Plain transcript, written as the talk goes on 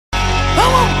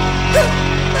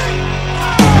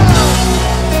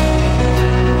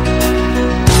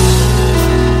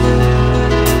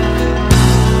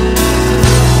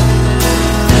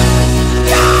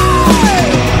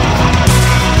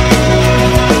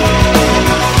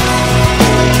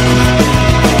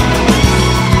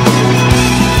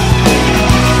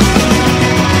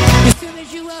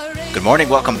Good morning.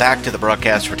 Welcome back to the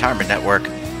Broadcast Retirement Network.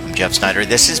 I'm Jeff Snyder.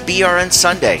 This is BRN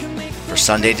Sunday for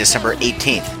Sunday, December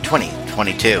 18th,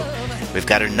 2022. We've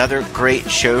got another great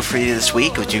show for you this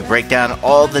week as we break down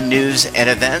all the news and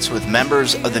events with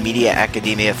members of the media,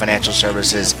 academia, financial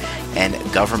services, and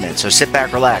government. So sit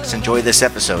back, relax, enjoy this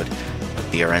episode of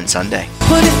BRN Sunday.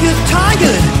 But if you're tired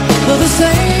of the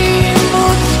same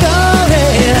old story,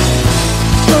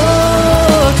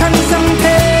 turn some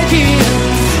pages.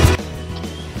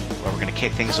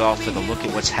 Kick things off with a look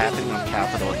at what's happening on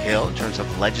Capitol Hill in terms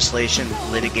of legislation,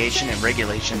 litigation, and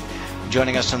regulation.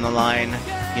 Joining us on the line,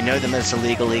 you know them as the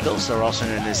Legal Eagles. They're also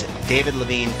known as David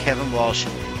Levine, Kevin Walsh.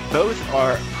 Both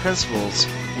are principals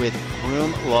with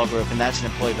Groom Law Group, and that's an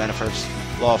employee benefits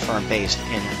law firm based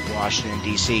in Washington,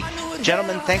 D.C.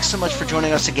 Gentlemen, thanks so much for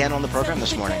joining us again on the program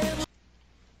this morning.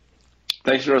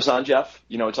 Thanks for us on, Jeff.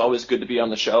 You know, it's always good to be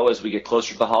on the show as we get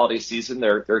closer to the holiday season.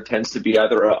 There tends to be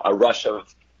either a rush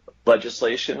of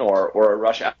legislation or a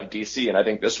rush out of D.C. And I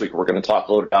think this week we're going to talk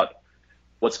a little about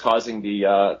what's causing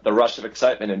the rush of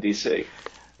excitement in D.C.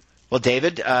 Well,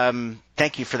 David,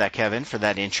 thank you for that, Kevin, for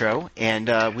that intro.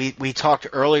 And we talked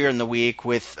earlier in the week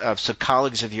with some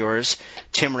colleagues of yours,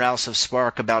 Tim Rouse of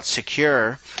Spark, about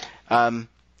Secure.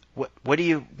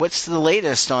 What's the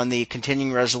latest on the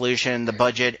continuing resolution, the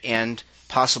budget, and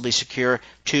possibly Secure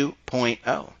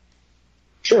 2.0?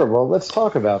 Sure. Well, let's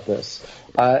talk about this.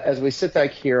 As we sit back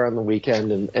here on the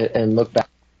weekend and look back,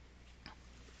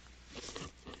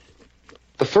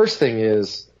 the first thing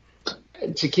is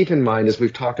to keep in mind, as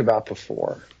we've talked about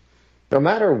before, no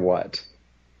matter what,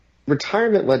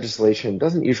 retirement legislation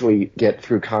doesn't usually get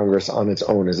through Congress on its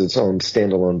own as its own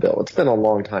standalone bill. It's been a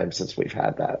long time since we've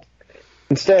had that.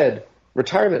 Instead,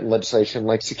 retirement legislation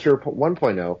like Secure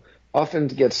 1.0 often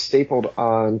gets stapled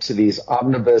onto these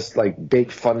omnibus, like big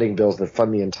funding bills that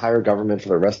fund the entire government for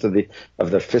the rest of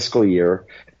the fiscal year,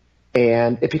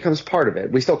 and it becomes part of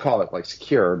it. We still call it like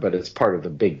Secure, but it's part of the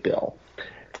big bill.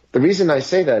 The reason I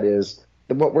say that is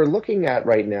that what we're looking at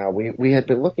right now, we had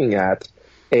been looking at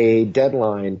a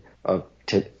deadline of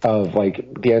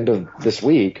like the end of this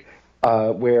week,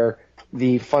 where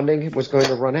the funding was going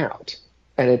to run out,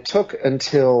 and it took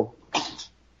until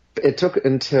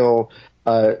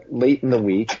late in the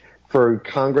week for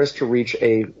Congress to reach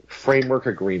a framework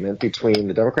agreement between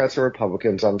the Democrats and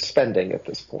Republicans on spending at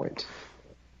this point.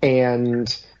 And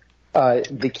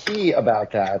the key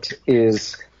about that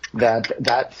is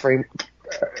that frame.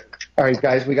 All right,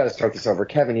 guys, we got to start this over.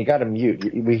 Kevin, you got to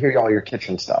mute. We hear all your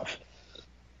kitchen stuff.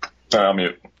 I'll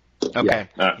mute. Okay,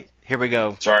 Here we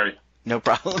go. Sorry. No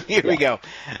problem. Here we go.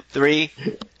 3,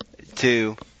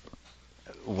 2,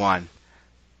 1.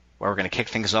 Where we're going to kick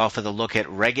things off with a look at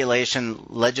regulation,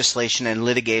 legislation, and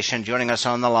litigation. Joining us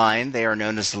on the line, they are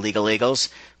known as the Legal Eagles.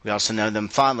 We also know them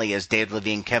fondly as Dave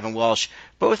Levine, Kevin Walsh.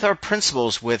 Both are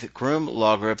principals with Groom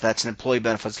Law Group. That's an employee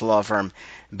benefits law firm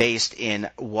based in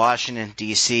Washington,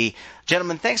 D.C.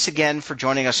 Gentlemen, thanks again for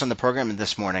joining us on the program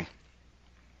this morning.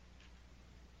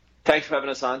 Thanks for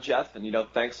having us on, Jeff. And,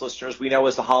 thanks, listeners. We know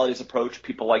as the holidays approach,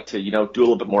 people like to, do a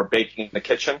little bit more baking in the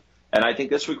kitchen. And I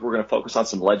think this week we're going to focus on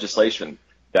some legislation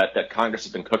that Congress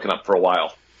has been cooking up for a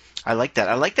while. I like that.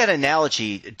 I like that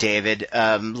analogy, David.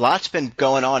 Lots been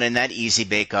going on in that easy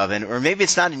bake oven, or maybe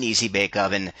it's not an easy bake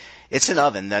oven. It's an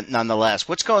oven nonetheless.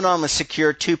 What's going on with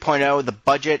Secure 2.0, the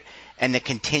budget, and the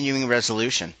continuing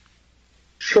resolution?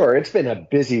 Sure. It's been a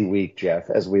busy week, Jeff,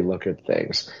 as we look at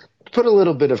things. To put a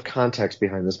little bit of context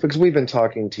behind this, because we've been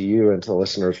talking to you and to the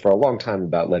listeners for a long time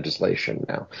about legislation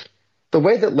now. The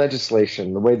way that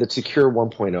legislation, the way that Secure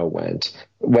 1.0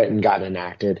 went and got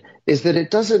enacted, is that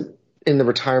it doesn't, in the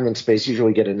retirement space,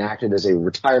 usually get enacted as a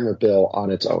retirement bill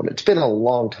on its own. It's been a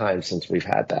long time since we've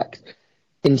had that.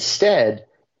 Instead,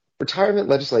 retirement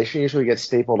legislation usually gets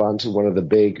stapled onto one of the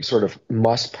big sort of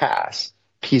must-pass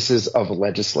pieces of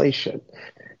legislation.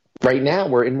 Right now,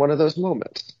 we're in one of those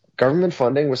moments. Government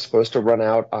funding was supposed to run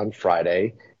out on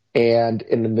Friday, and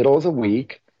in the middle of the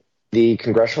week, the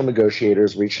congressional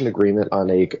negotiators reached an agreement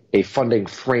on a funding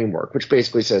framework, which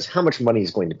basically says how much money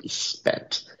is going to be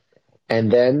spent. And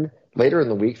then later in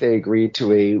the week, they agreed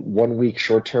to a 1-week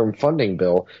short-term funding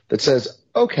bill that says,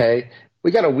 okay,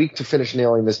 we got a week to finish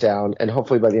nailing this down, and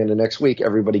hopefully by the end of next week,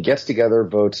 everybody gets together,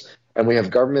 votes and we have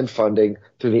government funding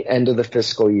through the end of the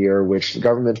fiscal year, which the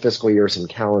government fiscal year is in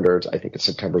calendars. I think it's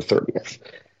September 30th.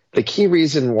 The key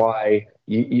reason why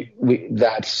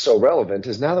that's so relevant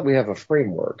is now that we have a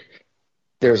framework,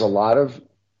 there's a lot of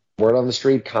word on the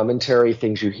street, commentary,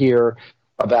 things you hear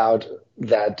about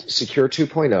that Secure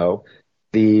 2.0,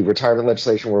 the retirement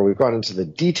legislation where we've gone into the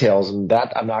details, and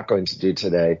that I'm not going to do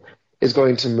today, is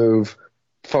going to move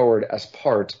forward as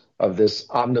part of this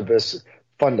omnibus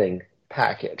funding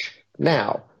package.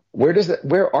 Now,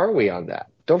 where are we on that?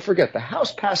 Don't forget, the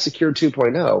House passed Secure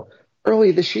 2.0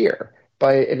 early this year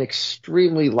by an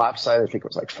extremely lopsided, I think it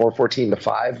was like 414 to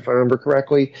 5, if I remember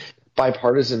correctly,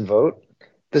 bipartisan vote.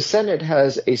 The Senate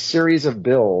has a series of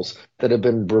bills that have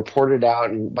been reported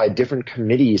out by different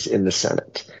committees in the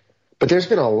Senate. But there's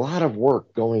been a lot of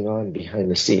work going on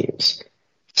behind the scenes.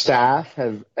 Staff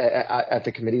have, at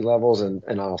the committee levels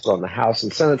and also on the House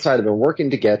and Senate side, have been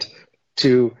working to get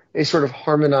to a sort of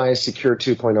harmonized Secure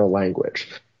 2.0 language.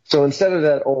 So instead of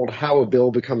that old how a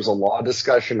bill becomes a law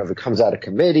discussion of it comes out of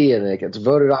committee and it gets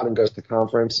voted on and goes to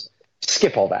conference,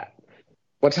 skip all that.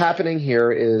 What's happening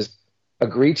here is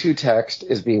agreed to text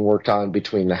is being worked on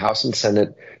between the House and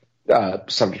Senate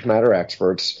subject matter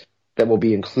experts that will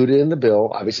be included in the bill.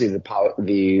 Obviously,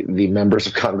 the members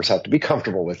of Congress have to be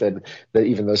comfortable with it, that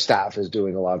even though staff is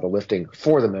doing a lot of the lifting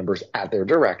for the members at their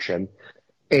direction.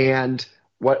 And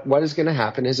what is going to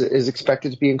happen is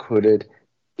expected to be included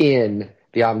in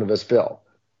the omnibus bill.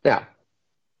 Now,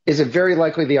 is it very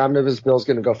likely the omnibus bill is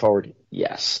going to go forward?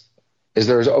 Yes. Is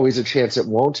there always a chance it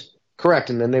won't? Correct.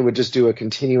 And then they would just do a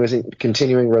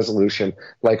continuing resolution,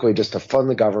 likely just to fund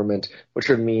the government, which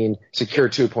would mean Secure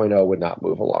 2.0 would not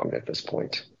move along at this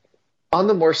point. On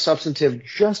the more substantive,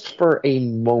 just for a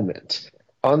moment,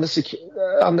 on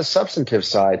the substantive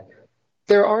side,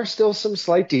 there are still some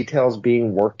slight details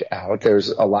being worked out. There's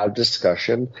a lot of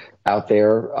discussion out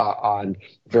there on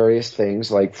various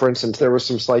things. Like, for instance, there was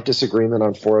some slight disagreement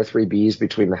on 403Bs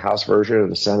between the House version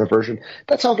and the Senate version.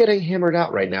 That's all getting hammered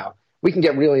out right now. We can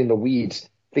get really in the weeds.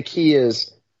 The key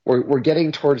is we're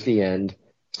getting towards the end.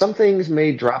 Some things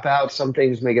may drop out. Some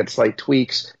things may get slight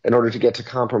tweaks in order to get to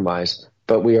compromise,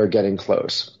 but we are getting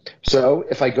close. So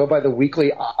if I go by the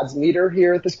weekly odds meter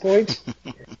here at this point,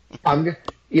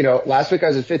 last week I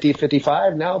was at 50,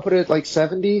 55. Now I'll put it at like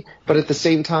 70. But at the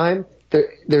same time,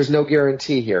 there's no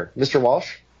guarantee here. Mr.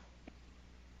 Walsh?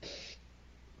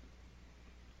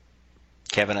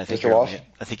 Kevin, I think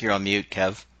you're on mute,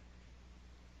 Kev.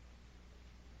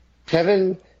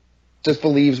 Kevin just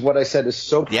believes what I said is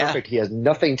so perfect. Yeah. He has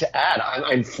nothing to add.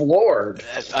 I'm floored.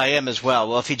 I am as well.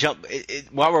 Well, if he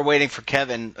while we're waiting for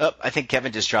Kevin, I think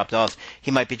Kevin just dropped off.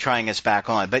 He might be trying us back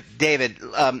on. But David,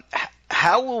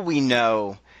 how will we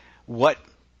know what?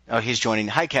 Oh, he's joining.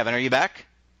 Hi, Kevin. Are you back?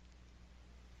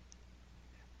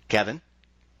 Kevin?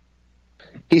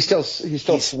 He's still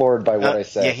floored by what I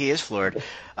said. Yeah, he is floored.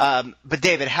 But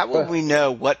David, how will we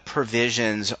know what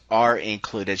provisions are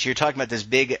included? So you're talking about this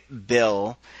big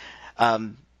bill.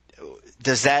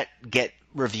 Does that get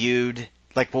reviewed?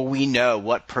 Like, will we know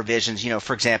what provisions?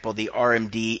 For example, the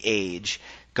RMD age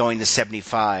going to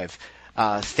 75,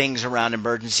 things around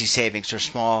emergency savings for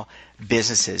small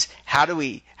businesses. How do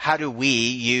we,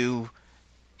 you,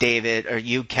 David, or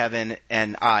you, Kevin,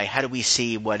 and I, how do we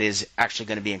see what is actually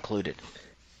going to be included?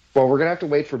 Well, we're going to have to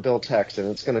wait for bill text,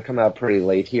 and it's going to come out pretty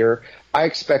late here. I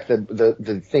expect that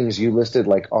the things you listed,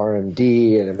 like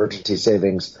RMD and emergency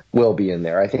savings, will be in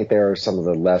there. I think there are some of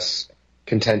the less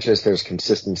contentious. There's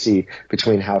consistency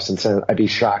between House and Senate. I'd be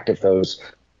shocked if those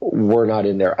were not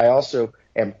in there. I also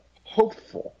am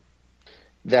hopeful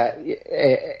that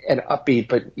an upbeat,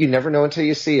 but you never know until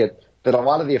you see it, that a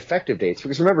lot of the effective dates,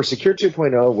 because remember, Secure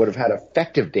 2.0 would have had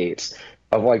effective dates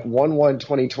of like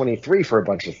 1/1/2023 for a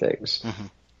bunch of things. Mm-hmm.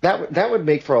 That would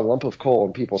make for a lump of coal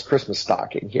in people's Christmas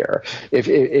stocking here if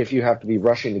you have to be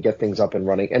rushing to get things up and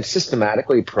running. And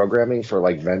systematically programming for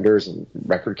like vendors and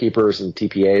record keepers and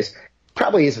TPAs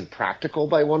probably isn't practical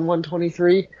by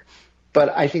 1/1/23. But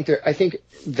I think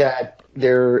that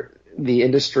the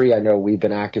industry, I know we've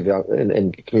been active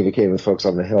in communicating with folks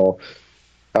on the Hill,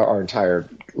 our entire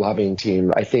lobbying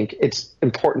team. I think it's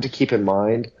important to keep in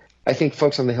mind. I think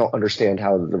folks on the Hill understand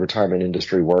how the retirement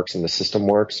industry works and the system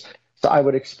works. So I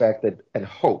would expect that, and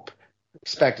hope,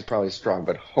 expect is probably strong,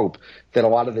 but hope that a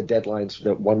lot of the deadlines,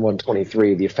 that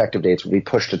 1/1/23, the effective dates will be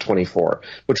pushed to 24,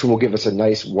 which will give us a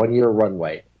nice 1-year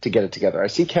runway to get it together. I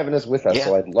see Kevin is with us,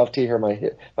 So I'd love to hear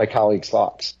my colleagues'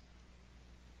 thoughts.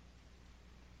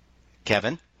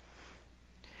 Kevin?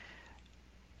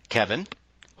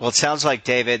 Well, it sounds like,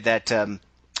 David, that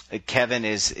Kevin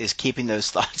is keeping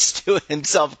those thoughts to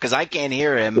himself because I can't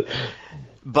hear him.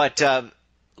 But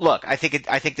look, I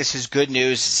think this is good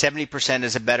news. 70%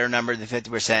 is a better number than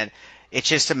 50%. It's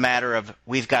just a matter of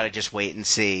we've got to just wait and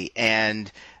see.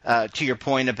 And to your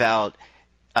point about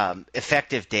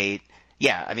effective date,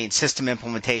 yeah, I mean, system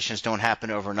implementations don't happen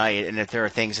overnight, and if there are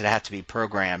things that have to be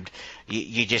programmed,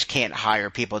 you just can't hire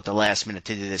people at the last minute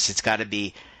to do this. It's got to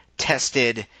be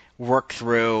tested, worked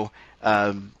through,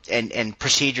 and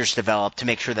procedures developed to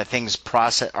make sure that things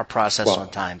are processed on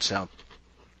time. So.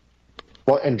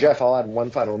 Well, and Jeff, I'll add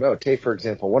one final note. Take, for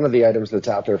example, one of the items that's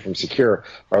out there from Secure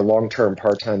are long-term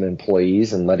part-time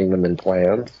employees and letting them in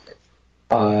plans.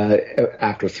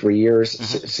 After 3 years,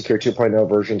 Secure 2.0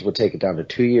 versions would take it down to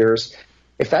 2 years.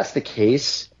 If that's the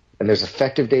case, and there's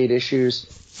effective date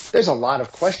issues, there's a lot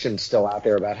of questions still out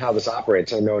there about how this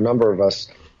operates. I know a number of us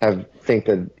think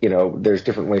that, there's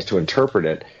different ways to interpret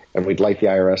it, and we'd like the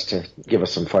IRS to give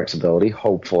us some flexibility,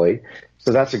 hopefully.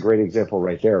 So that's a great example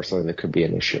right there of something that could be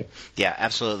an issue. Yeah,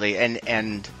 absolutely.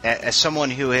 And as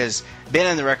someone who has been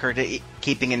in the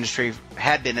record-keeping industry,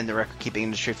 had been in the record-keeping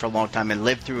industry for a long time and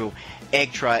lived through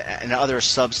EGTRA and other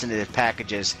substantive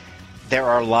packages, there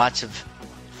are lots of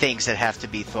things that have to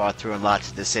be thought through and lots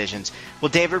of decisions. Well,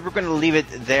 David, we're going to leave it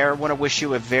there. I want to wish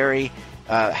you a very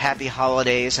happy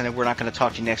holidays, and we're not going to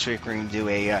talk to you next week. We're going to do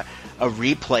a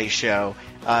replay show.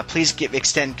 Please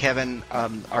extend Kevin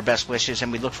our best wishes,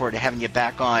 and we look forward to having you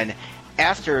back on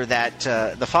after that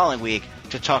the following week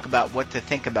to talk about what to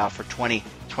think about for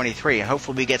 2023. And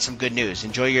hopefully we get some good news.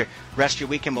 Enjoy your rest of your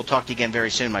weekend. We'll talk to you again very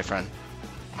soon, my friend.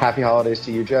 Happy holidays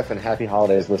to you, Jeff, and happy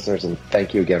holidays, listeners, and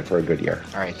thank you again for a good year.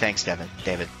 All right. Thanks, David.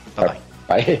 Bye-bye.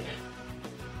 Bye.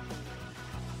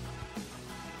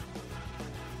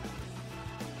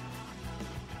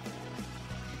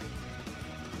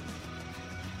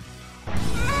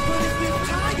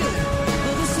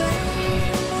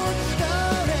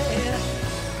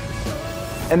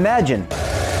 Imagine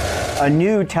a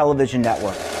new television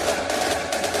network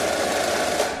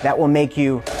that will make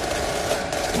you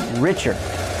richer,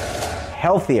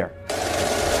 healthier,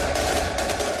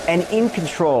 and in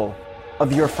control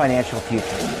of your financial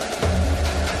future.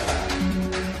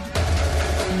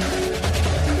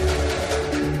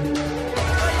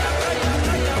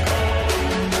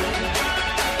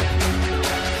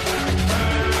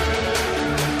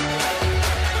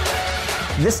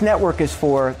 This network is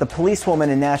for the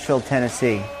policewoman in Nashville,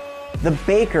 Tennessee, the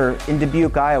baker in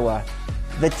Dubuque, Iowa,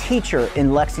 the teacher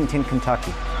in Lexington,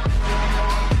 Kentucky.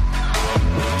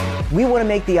 We want to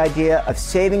make the idea of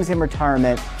savings and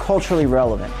retirement culturally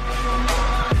relevant.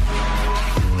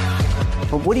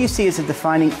 But what do you see as a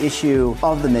defining issue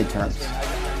of the midterms?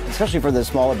 Especially for the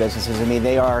smaller businesses. I mean,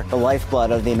 they are the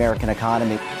lifeblood of the American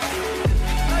economy.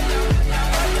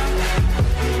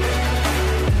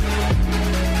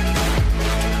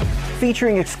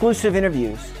 Featuring exclusive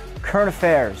interviews, current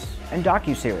affairs, and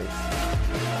docuseries.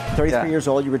 33 years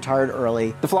old, you retired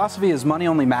early. The philosophy is money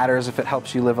only matters if it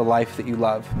helps you live a life that you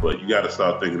love. But you got to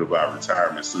start thinking about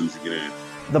retirement as soon as you get in.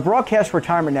 The Broadcast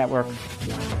Retirement Network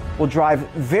will drive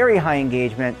very high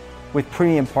engagement with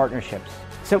premium partnerships.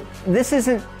 So this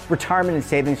isn't retirement and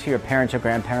savings for your parents or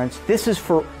grandparents. This is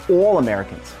for all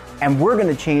Americans. And we're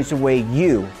going to change the way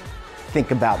you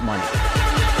think about money.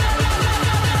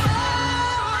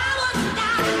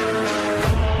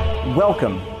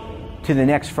 Welcome to the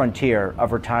next frontier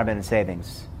of retirement and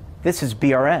savings. This is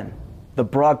BRN, the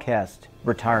Broadcast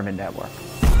Retirement Network.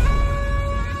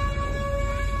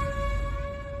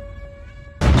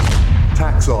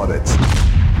 Tax audits,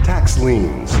 tax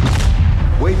liens,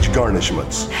 wage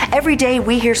garnishments. Every day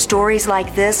we hear stories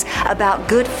like this about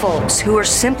good folks who are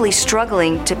simply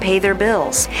struggling to pay their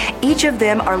bills. Each of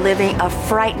them are living a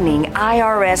frightening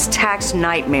IRS tax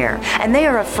nightmare, and they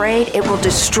are afraid it will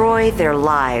destroy their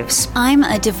lives. I'm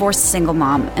a divorced single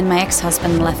mom, and my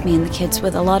ex-husband left me and the kids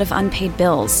with a lot of unpaid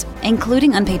bills,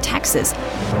 including unpaid taxes.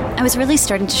 I was really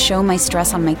starting to show my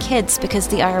stress on my kids because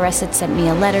the IRS had sent me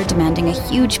a letter demanding a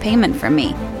huge payment from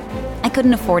me. I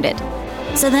couldn't afford it.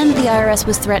 So then the IRS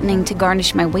was threatening to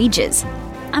garnish my wages.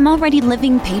 I'm already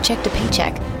living paycheck to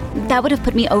paycheck. That would have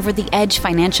put me over the edge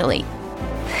financially.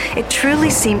 It truly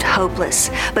seemed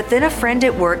hopeless, but then a friend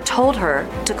at work told her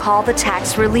to call the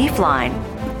tax relief line.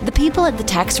 The people at the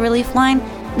tax relief line,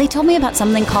 they told me about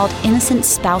something called innocent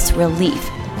spouse relief.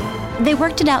 They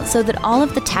worked it out so that all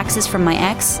of the taxes from my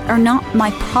ex are not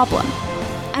my problem.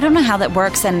 I don't know how that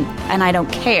works, and I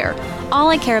don't care. All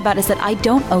I care about is that I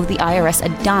don't owe the IRS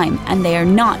a dime, and they are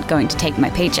not going to take my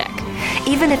paycheck.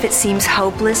 Even if it seems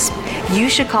hopeless, you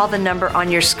should call the number on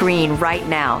your screen right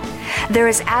now. There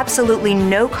is absolutely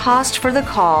no cost for the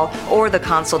call or the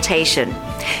consultation.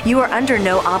 You are under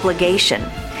no obligation.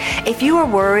 If you are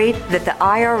worried that the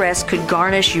IRS could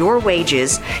garnish your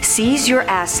wages, seize your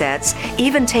assets,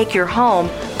 even take your home,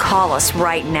 call us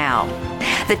right now.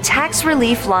 The Tax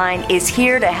Relief Line is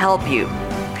here to help you.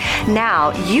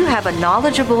 Now you have a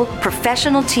knowledgeable,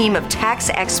 professional team of tax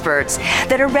experts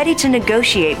that are ready to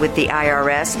negotiate with the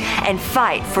IRS and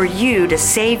fight for you to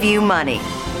save you money.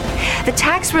 The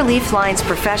Tax Relief Line's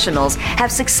professionals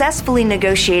have successfully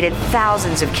negotiated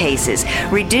thousands of cases,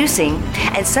 reducing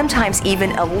and sometimes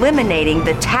even eliminating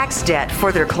the tax debt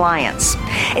for their clients.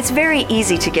 It's very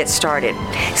easy to get started.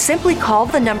 Simply call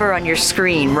the number on your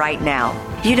screen right now.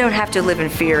 You don't have to live in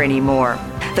fear anymore.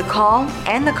 The call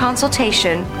and the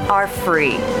consultation are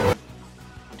free.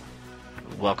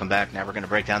 Welcome back. Now we're going to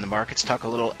break down the markets, talk a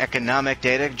little economic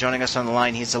data. Joining us on the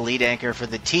line, he's the lead anchor for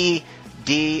the TD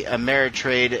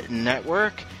Ameritrade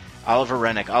Network, Oliver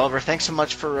Rennick. Oliver, thanks so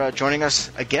much for joining us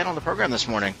again on the program this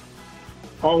morning.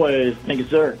 Always. Thank you,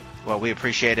 sir. Well, we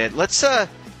appreciate it. Let's talk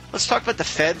about the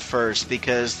Fed first,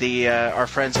 because our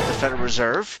friends at the Federal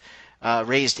Reserve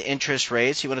raised interest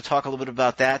rates. You want to talk a little bit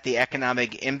about that, the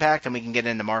economic impact, and we can get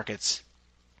into markets.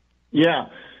 Yeah.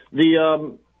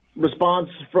 The response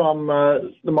from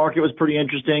the market was pretty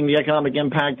interesting. The economic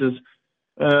impact is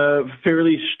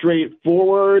fairly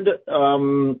straightforward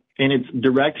in its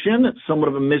direction, somewhat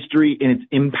of a mystery in its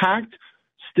impact.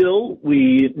 Still,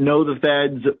 we know the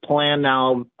Fed's plan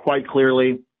now quite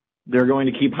clearly. They're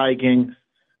going to keep hiking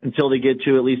until they get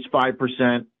to at least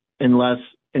 5%, unless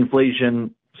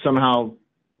inflation somehow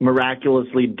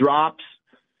miraculously drops.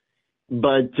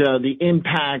 But the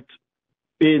impact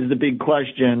is the big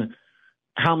question.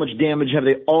 How much damage have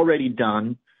they already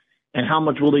done, and how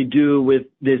much will they do with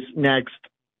this next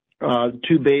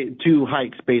two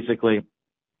hikes, basically?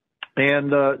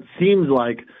 And seems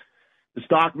like the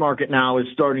stock market now is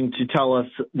starting to tell us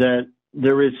that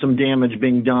there is some damage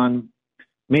being done,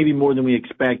 maybe more than we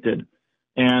expected.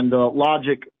 And the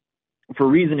logic for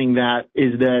reasoning that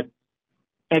is that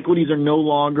equities are no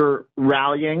longer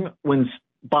rallying when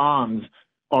bonds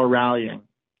are rallying.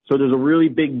 So there's a really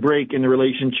big break in the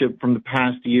relationship from the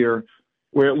past year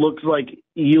where it looks like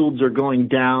yields are going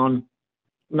down,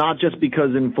 not just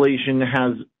because inflation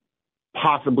has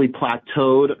possibly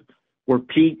plateaued or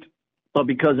peaked, but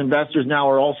because investors now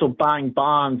are also buying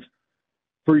bonds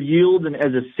for yield and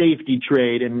as a safety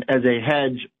trade and as a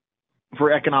hedge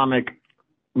for economic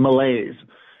malaise,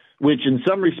 which in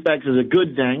some respects is a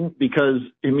good thing because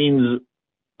it means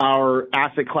our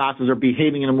asset classes are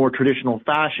behaving in a more traditional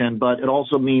fashion, but it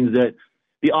also means that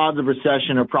the odds of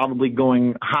recession are probably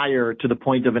going higher to the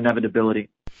point of inevitability.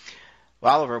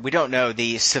 Well, Oliver, we don't know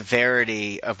the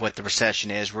severity of what the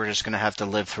recession is. We're just going to have to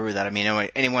live through that. I mean,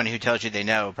 anyone who tells you they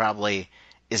know probably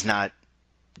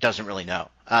doesn't really know.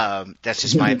 That's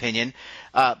just my opinion.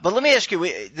 But let me ask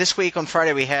you, this week on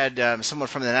Friday we had someone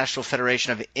from the National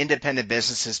Federation of Independent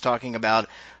Businesses talking about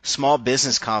small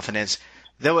business confidence.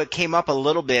 Though it came up a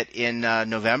little bit in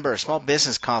November, small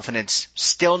business confidence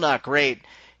still not great.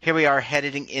 Here we are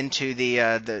heading into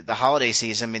the holiday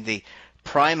season, I mean the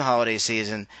prime holiday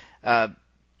season.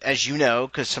 As you know,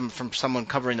 because from someone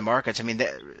covering the markets, I mean,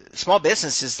 small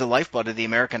business is the lifeblood of the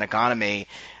American economy.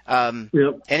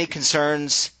 Yep. Any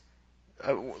concerns?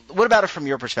 What about it from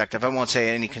your perspective? I won't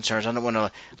say any concerns. I don't want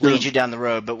to lead you down the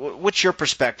road, but what's your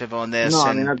perspective on this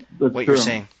that's what true. You're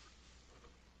seeing?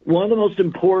 One of the most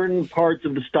important parts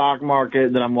of the stock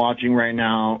market that I'm watching right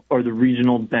now are the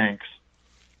regional banks.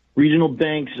 Regional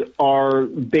banks are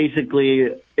basically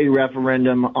a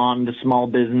referendum on the small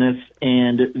business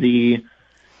and the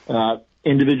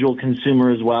individual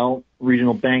consumer as well.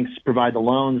 Regional banks provide the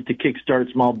loans to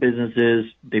kickstart small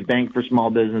businesses. They bank for small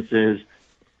businesses.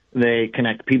 They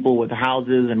connect people with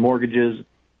houses and mortgages.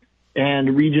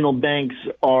 And regional banks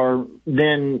are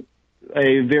then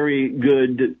a very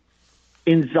good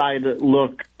inside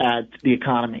look at the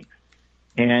economy.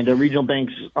 And regional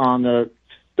banks on the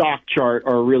stock chart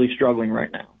are really struggling right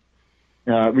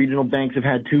now. Regional banks have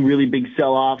had two really big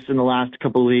sell-offs in the last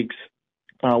couple of weeks.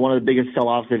 One of the biggest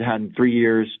sell-offs they've had in 3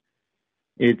 years.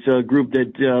 It's a group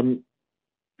that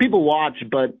people watch,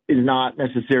 but is not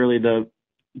necessarily the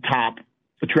top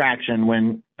attraction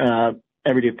when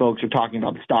everyday folks are talking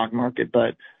about the stock market.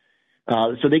 But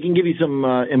so they can give you some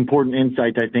important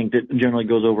insight, I think, that generally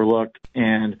goes overlooked.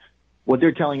 And what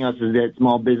they're telling us is that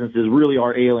small businesses really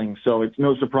are ailing. So it's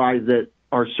no surprise that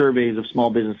our surveys of small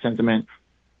business sentiment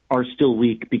are still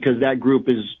weak because that group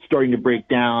is starting to break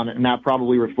down, and that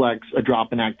probably reflects a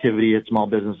drop in activity at small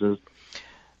businesses.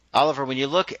 Oliver, when you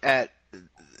look at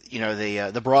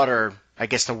the broader, I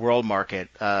guess, the world market,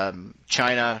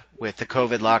 China with the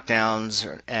COVID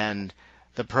lockdowns and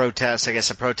the protests, I guess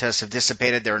the protests have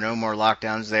dissipated. There are no more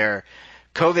lockdowns there.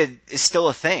 COVID is still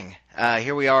a thing.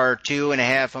 Here we are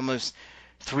 2.5, almost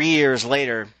 3 years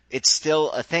later. It's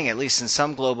still a thing, at least in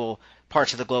some global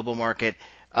parts of the global market.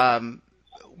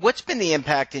 What's been the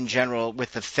impact in general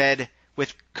with the Fed,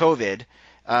 with COVID,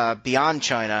 beyond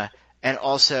China, and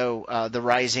also the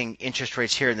rising interest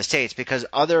rates here in the States? Because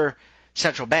other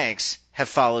central banks have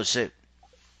followed suit.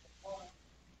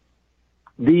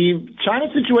 The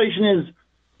China situation is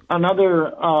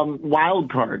another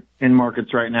wild card in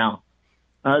markets right now.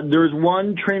 There's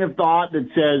one train of thought that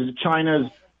says China's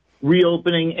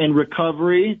reopening and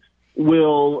recovery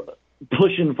will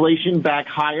push inflation back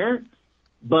higher,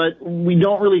 but we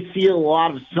don't really see a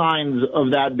lot of signs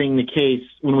of that being the case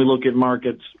when we look at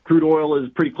markets. Crude oil is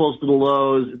pretty close to the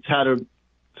lows. It's had a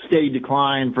steady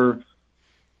decline for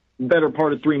the better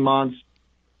part of 3 months,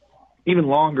 even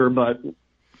longer, but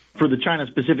for the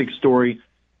China-specific story,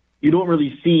 you don't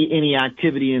really see any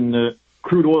activity in the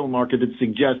crude oil market that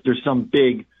suggests there's some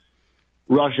big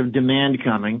rush of demand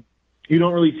coming. You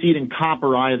don't really see it in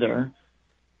copper either.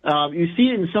 You see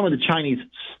it in some of the Chinese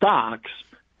stocks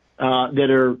that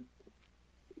are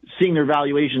seeing their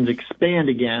valuations expand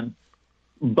again.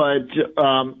 But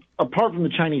apart from the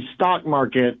Chinese stock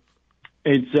market,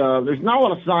 there's not a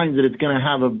lot of signs that it's going to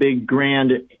have a big,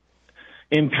 grand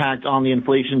impact on the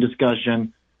inflation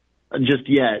discussion just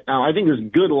yet. Now, I think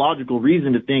there's good logical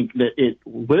reason to think that it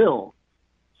will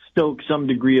stoke some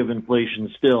degree of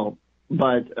inflation still,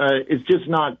 but it's just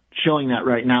not showing that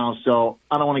right now, so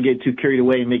I don't want to get too carried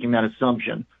away in making that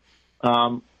assumption.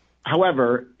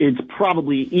 However, it's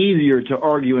probably easier to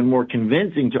argue and more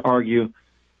convincing to argue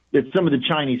that some of the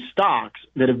Chinese stocks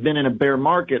that have been in a bear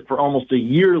market for almost a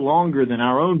year longer than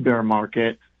our own bear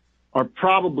market are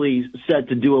probably set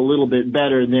to do a little bit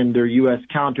better than their U.S.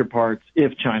 counterparts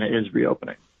if China is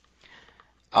reopening.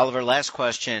 Oliver, last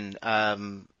question.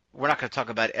 We're not going to talk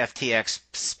about FTX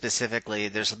specifically.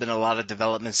 There's been a lot of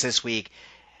developments this week.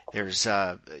 There's,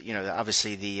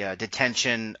 obviously the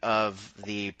detention of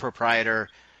the proprietor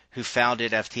who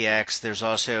founded FTX. There's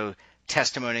also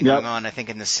testimony going on, I think,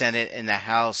 in the Senate and the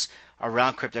House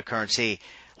around cryptocurrency.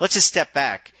 Let's just step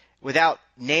back. Without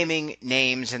naming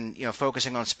names and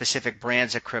focusing on specific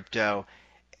brands of crypto,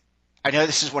 I know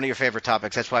this is one of your favorite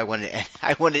topics. That's why I wanted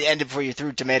to end it before you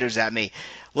threw tomatoes at me.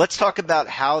 Let's talk about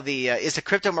how is the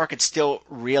crypto market still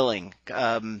reeling?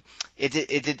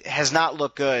 It has not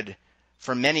looked good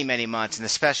for many, many months, and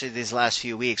especially these last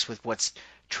few weeks with what's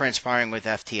transpiring with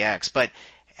FTX. But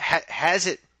has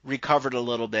it recovered a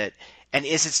little bit, and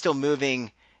is it still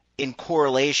moving in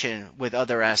correlation with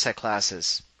other asset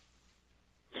classes?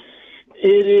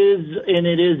 It is and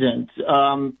it isn't.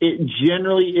 It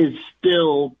generally is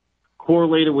still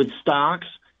correlated with stocks,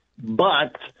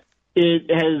 but it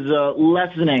has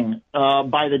lessening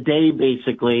by the day,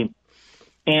 basically.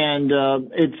 And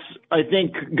it's, I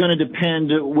think, going to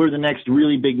depend where the next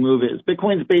really big move is.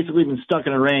 Bitcoin's basically been stuck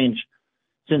in a range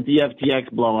since the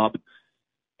FTX blow up.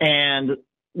 And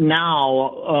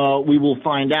now we will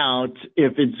find out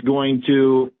if it's going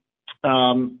to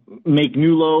make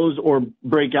new lows or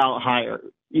break out higher.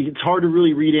 It's hard to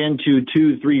really read into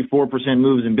 2, 3, 4%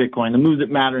 moves in Bitcoin. The moves that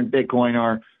matter in Bitcoin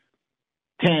are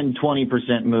 10,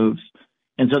 20% moves.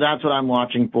 And so that's what I'm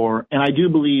watching for. And I do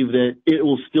believe that it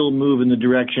will still move in the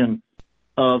direction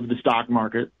of the stock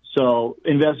market. So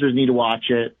investors need to watch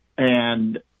it.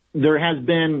 And there has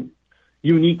been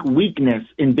unique weakness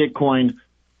in Bitcoin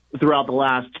throughout the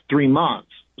last 3 months.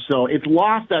 So it's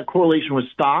lost that correlation with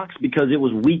stocks because it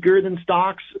was weaker than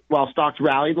stocks while stocks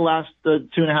rallied the last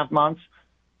 2.5 months.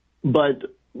 But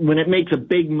when it makes a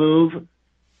big move,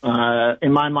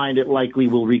 in my mind, it likely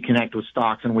will reconnect with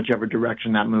stocks in whichever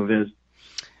direction that move is.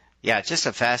 Yeah, it's just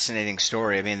a fascinating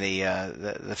story. I mean, the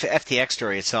FTX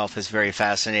story itself is very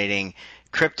fascinating.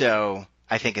 Crypto,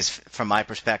 I think, is, from my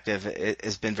perspective, it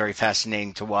has been very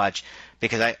fascinating to watch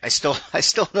because I still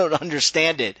don't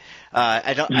understand it.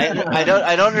 I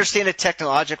don't understand it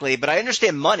technologically, but I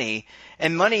understand money,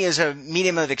 and money is a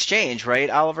medium of exchange,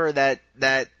 right, Oliver? That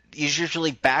is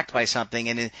usually backed by something,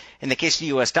 and in the case of the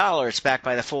U.S. dollar, it's backed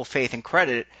by the full faith and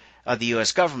credit of the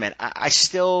U.S. government. I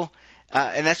still,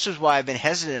 and that's just why I've been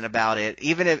hesitant about it.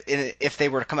 Even if they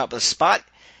were to come up with a spot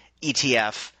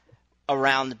ETF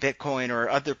around Bitcoin or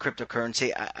other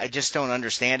cryptocurrency, I just don't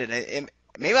understand it.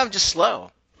 Maybe I'm just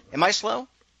slow. Am I slow?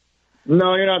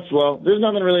 No, you're not slow. There's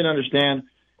nothing really to understand.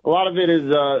 A lot of it is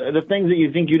the things that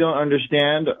you think you don't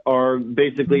understand are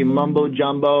basically mumbo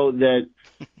jumbo that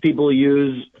people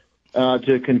use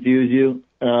to confuse you,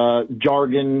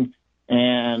 jargon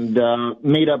and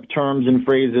made up terms and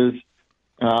phrases.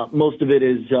 Most of it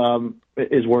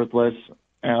is worthless,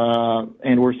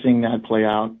 and we're seeing that play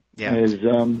out. Yeah. As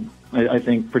I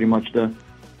think pretty much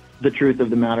the truth of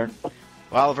the matter.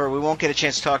 Well, Oliver, we won't get a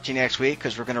chance to talk to you next week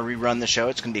because we're going to rerun the show.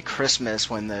 It's going to be Christmas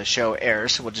when the show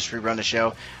airs, so we'll just rerun the show.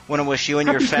 I want to wish you and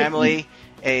your family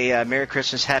a Merry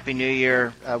Christmas, Happy New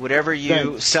Year. Whatever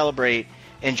you celebrate,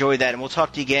 enjoy that. And we'll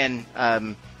talk to you again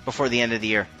before the end of the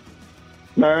year.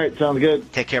 All right, sounds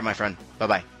good. Take care, my friend.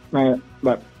 Bye-bye. All right,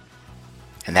 bye.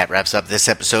 And that wraps up this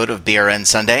episode of BRN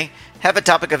Sunday. Have a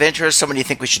topic of interest, someone you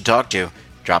think we should talk to?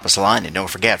 Drop us a line, and don't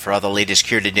forget, for all the latest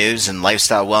curated news and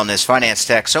lifestyle, wellness, finance,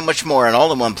 tech, so much more, and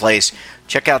all in one place,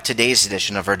 check out today's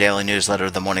edition of our daily newsletter,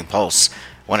 The Morning Pulse.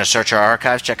 Want to search our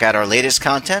archives, check out our latest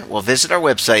content? Well, visit our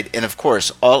website and, of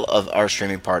course, all of our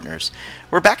streaming partners.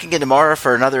 We're back again tomorrow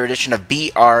for another edition of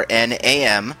BRN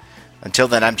AM. Until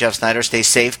then, I'm Jeff Snyder. Stay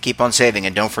safe, keep on saving,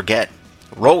 and don't forget,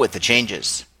 roll with the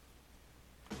changes.